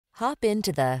Hop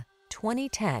into the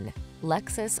 2010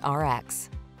 Lexus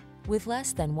RX. With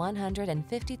less than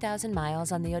 150,000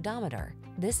 miles on the odometer,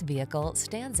 this vehicle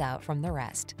stands out from the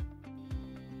rest.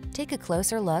 Take a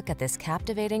closer look at this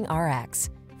captivating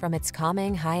RX. From its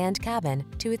calming high-end cabin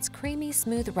to its creamy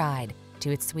smooth ride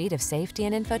to its suite of safety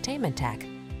and infotainment tech,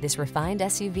 this refined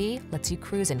SUV lets you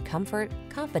cruise in comfort,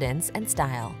 confidence, and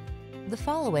style. The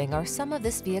following are some of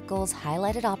this vehicle's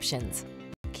highlighted options: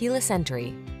 keyless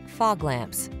entry, fog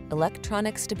lamps,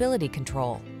 electronic stability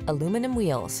control, aluminum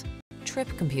wheels, trip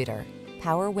computer,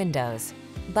 power windows,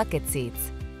 bucket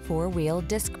seats, four-wheel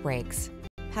disc brakes,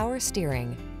 power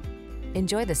steering.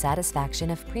 Enjoy the satisfaction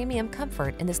of premium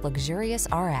comfort in this luxurious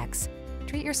RX.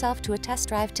 Treat yourself to a test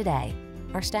drive today.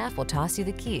 Our staff will toss you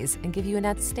the keys and give you an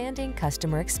outstanding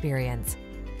customer experience.